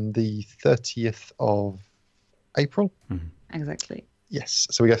the 30th of April. Mm-hmm. Exactly. Yes.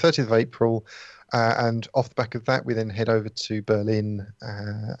 So we go 30th of April, and off the back of that, we then head over to Berlin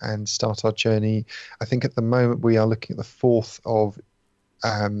and start our journey. I think at the moment we are looking at the 4th of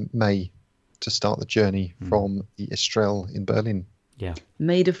May to start the journey from the Estrel in Berlin. Yeah.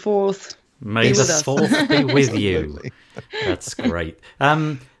 May the 4th. May the 4th be with you. That's great.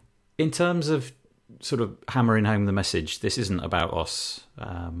 In terms of sort of hammering home the message, this isn't about us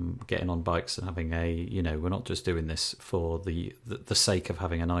getting on bikes and having we're not just doing this for the sake of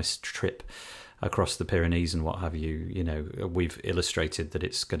having a nice trip across the Pyrenees and what have you. We've illustrated that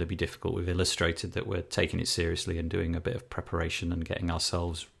it's going to be difficult. We've illustrated that we're taking it seriously and doing a bit of preparation and getting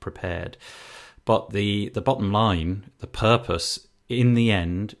ourselves prepared. But the bottom line, the purpose in the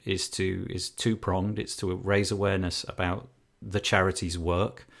end is two-pronged. It's to raise awareness about the charity's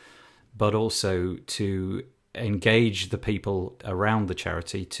work, but also to engage the people around the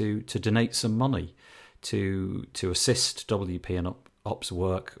charity to donate some money to assist WP and Op's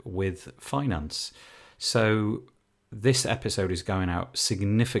work with finance. So this episode is going out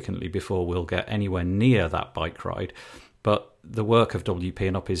significantly before we'll get anywhere near that bike ride, but the work of WP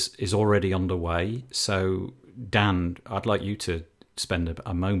and Op is already underway. So Dan, I'd like you to spend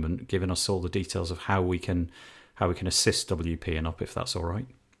a moment giving us all the details of how we can assist WP and Op, if that's all right.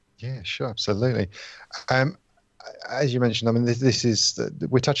 Yeah, sure, absolutely. As you mentioned, I mean, this is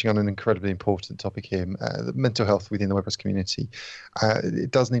we're touching on an incredibly important topic here. Mental health within the WordPress community,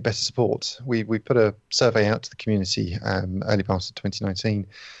 it does need better support. We put a survey out to the community early part of 2019,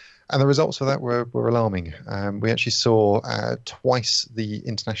 And the results of that were alarming. We actually saw twice the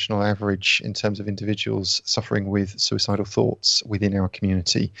international average in terms of individuals suffering with suicidal thoughts within our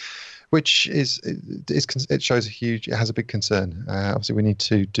community, which it shows it has a big concern. Obviously, we need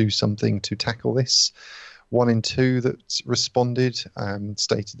to do something to tackle this. 1 in 2 that responded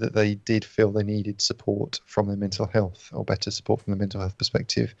stated that they did feel they needed support from their mental health, or better support from the mental health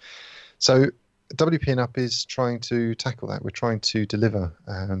perspective. So WPN Up is trying to tackle that. We're trying to deliver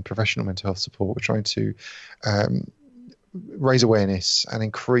professional mental health support. We're trying to raise awareness and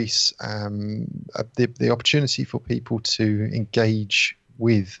increase the opportunity for people to engage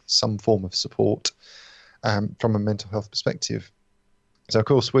with some form of support from a mental health perspective. So, of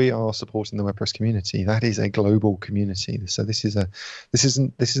course, we are supporting the WordPress community. That is a global community. So this isn't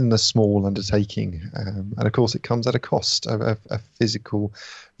a small undertaking, and of course, it comes at a cost, a physical,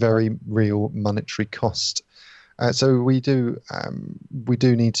 very real monetary cost. So we do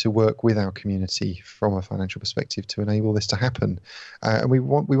need to work with our community from a financial perspective to enable this to happen, and we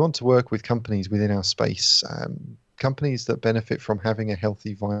want to work with companies within our space. Companies that benefit from having a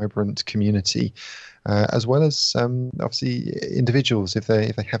healthy, vibrant community, as well as obviously individuals. If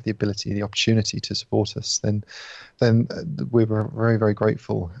they have the ability, the opportunity to support us, then we're very, very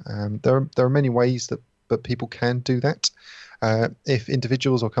grateful. There are many ways that people can do that. If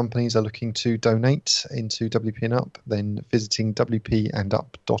individuals or companies are looking to donate into WPN Up, then visiting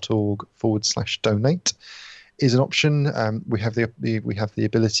wpandup.org/donate is an option. We have the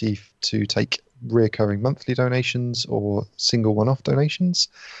ability to take recurring monthly donations or single one-off donations.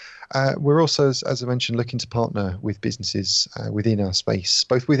 We're also, as I mentioned, looking to partner with businesses within our space,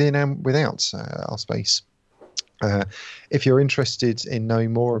 both within and without our space. If you're interested in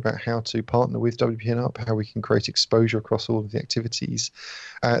knowing more about how to partner with WPN Up, how we can create exposure across all of the activities,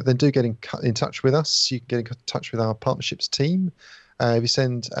 then do get in touch with us. You can get in touch with our partnerships team. If you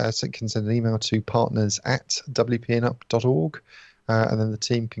can send an email to partners@wpnup.org. And then the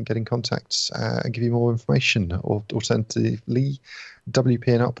team can get in contact and give you more information. Or alternatively,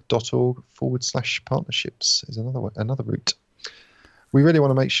 wpnup.org/partnerships is another route. We really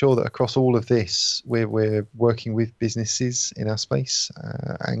want to make sure that across all of this, we're working with businesses in our space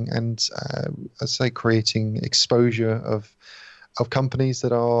and as I say, creating exposure of companies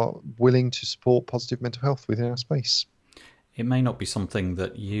that are willing to support positive mental health within our space. It may not be something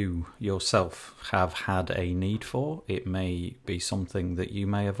that you yourself have had a need for. It may be something that you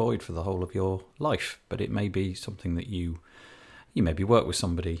may avoid for the whole of your life, but it may be something that you maybe work with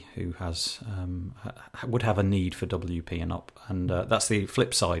somebody who would have a need for WPN Up. And that's the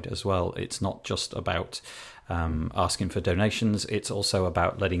flip side as well. It's not just about asking for donations. It's also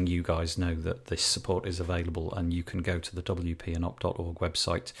about letting you guys know that this support is available, and you can go to the wpnup.org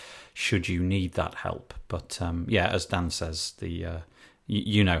website should you need that help. But as Dan says,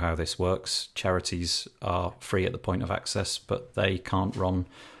 you know how this works. Charities are free at the point of access, but they can't run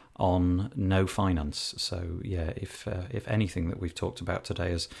on no finance. So if anything that we've talked about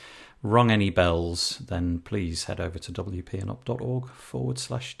today has rung any bells, then please head over to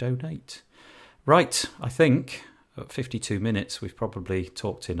wpnup.org/donate. Right, I think at 52 minutes we've probably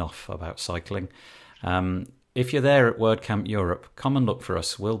talked enough about cycling. If you're there at WordCamp Europe, come and look for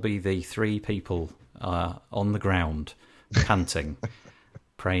us. We'll be the 3 people on the ground, panting,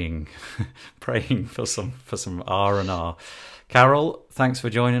 praying for some R&R. Carole, thanks for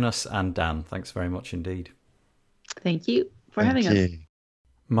joining us, and Dan, thanks very much indeed. Thank you for having us.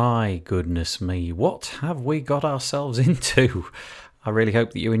 My goodness me, what have we got ourselves into? I really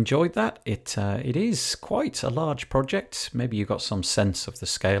hope that you enjoyed that. It is quite a large project. Maybe you got some sense of the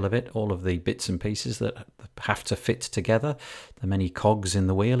scale of it, all of the bits and pieces that have to fit together, the many cogs in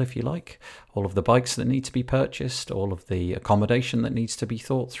the wheel, if you like, all of the bikes that need to be purchased, all of the accommodation that needs to be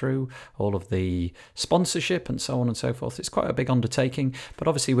thought through, all of the sponsorship and so on and so forth. It's quite a big undertaking, but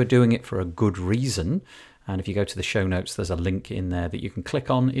obviously we're doing it for a good reason. And if you go to the show notes, there's a link in there that you can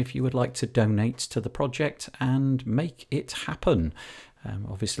click on if you would like to donate to the project and make it happen.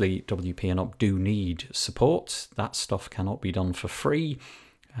 Obviously, WPN Up do need support. That stuff cannot be done for free.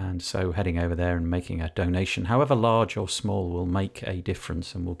 And so heading over there and making a donation, however large or small, will make a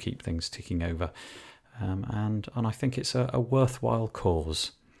difference and will keep things ticking over. And I think it's a worthwhile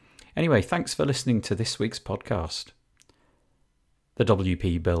cause. Anyway, thanks for listening to this week's podcast. The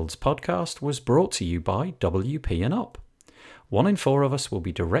WP Builds podcast was brought to you by WPN Up. 1 in 4 of us will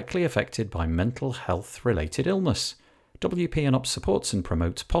be directly affected by mental health related illness. WPN Up supports and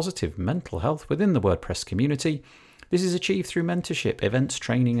promotes positive mental health within the WordPress community. This is achieved through mentorship, events,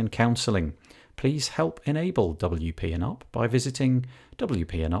 training and counselling. Please help enable WPN Up by visiting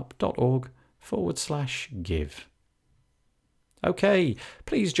wpnup.org/give. Okay,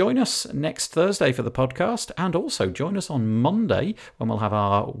 please join us next Thursday for the podcast, and also join us on Monday when we'll have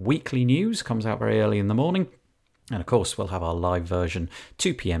our weekly news. Comes out very early in the morning. And of course, we'll have our live version,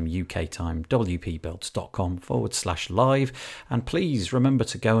 2 p.m. UK time, wpbuilds.com/live. And please remember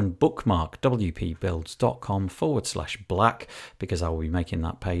to go and bookmark wpbuilds.com/black, because I will be making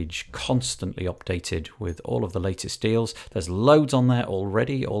that page constantly updated with all of the latest deals. There's loads on there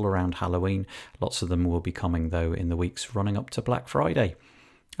already, all around Halloween. Lots of them will be coming, though, in the weeks running up to Black Friday.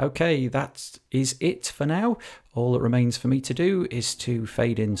 Okay, that is it for now. All that remains for me to do is to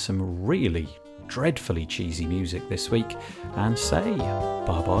fade in some really dreadfully cheesy music this week and say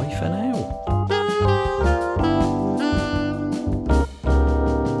bye-bye for now.